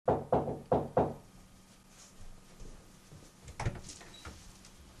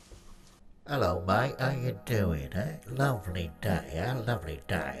Hello, mate. How you doing, eh? Lovely day, eh? Lovely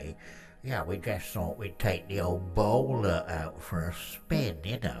day. Yeah, we just thought we'd take the old bowler out for a spin,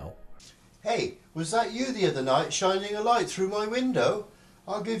 you know. Hey, was that you the other night shining a light through my window?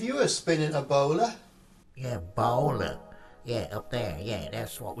 I'll give you a spin in a bowler. Yeah, bowler. Yeah, up there. Yeah,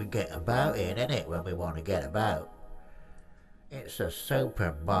 that's what we get about in, isn't it, when we want to get about. It's a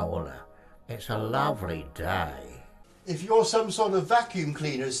super bowler. It's a lovely day. If you're some sort of vacuum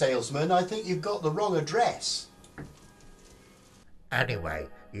cleaner salesman, I think you've got the wrong address. Anyway,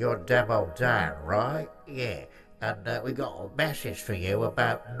 you're Demo Dan, right? Yeah, and we got a message for you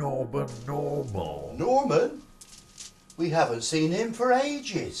about Norman Normal. Norman? We haven't seen him for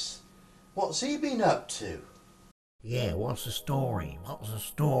ages. What's he been up to? Yeah, what's the story? What's the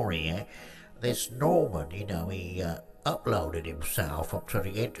story, eh? This Norman, he uploaded himself up to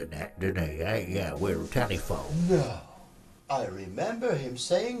the internet, didn't he, eh? Yeah, with a telephone. No. I remember him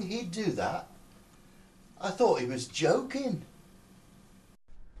saying he'd do that. I thought he was joking.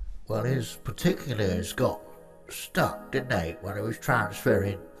 Well, his particulars got stuck, didn't they, when he was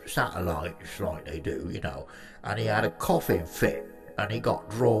transferring satellites like they do, and he had a coughing fit, and he got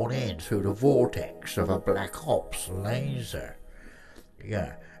drawn in through the vortex of a Black Ops laser.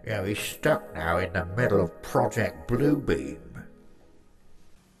 Yeah, he's stuck now in the middle of Project Bluebeam.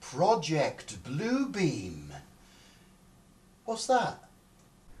 Project Bluebeam? What's that?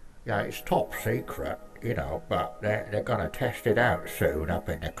 Yeah, it's top secret, but they're going to test it out soon up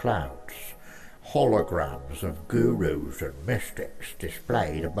in the clouds. Holograms of gurus and mystics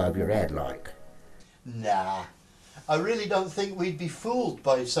displayed above your head like. Nah, I really don't think we'd be fooled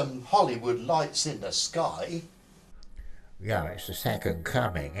by some Hollywood lights in the sky. Yeah, it's the second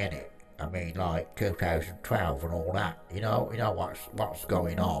coming, innit? I mean, like 2012 and all that. You know what's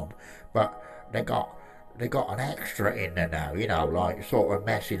going on, but they got an extra in there now. Like sort of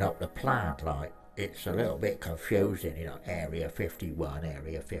messing up the plan. Like it's a little bit confusing. Area 51,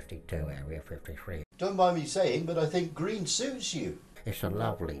 Area 52, Area 53. Don't mind me saying, but I think green suits you. It's a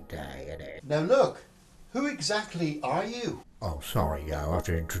lovely day, isn't it? Now look, who exactly are you? Oh, sorry, I have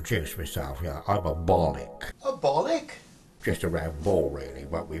to introduce myself. Yeah, I'm a bollock. A bollock? Just a round ball, really,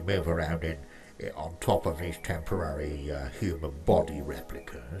 but we move around on top of these temporary human body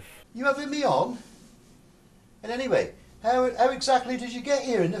replicas. You having me on? And anyway, how exactly did you get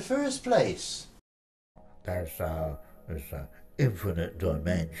here in the first place? There's infinite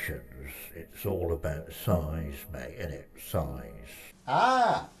dimensions. It's all about size, mate, isn't it? Size.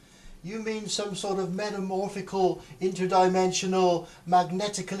 Ah, you mean some sort of metamorphical, interdimensional,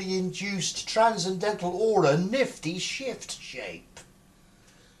 magnetically induced transcendental aura nifty shift shape.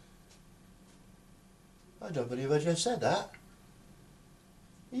 I don't believe I just said that.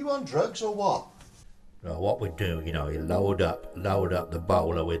 Are you on drugs or what? Now, what we do, you load up the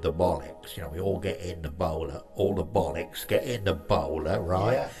bowler with the bollocks. We all get in the bowler. All the bollocks get in the bowler,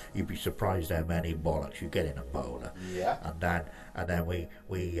 right? Yeah. You'd be surprised how many bollocks you get in a bowler. Yeah. And then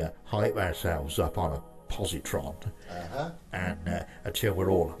we hype ourselves up on a positron, and until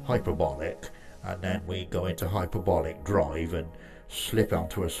we're all hyperbolic, and then we go into hyperbolic drive and slip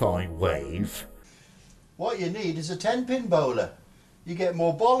onto a sine wave. What you need is a 10-pin bowler. You get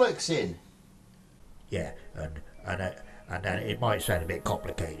more bollocks in. Yeah, and then it might sound a bit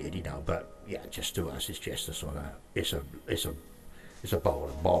complicated, but yeah, just to us, it's just a sort of it's a bowl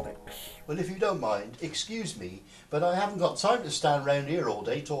of bollocks. Well, if you don't mind, excuse me, but I haven't got time to stand round here all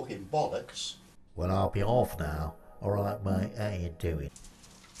day talking bollocks. Well, I'll be off now. All right, mate. How you doing?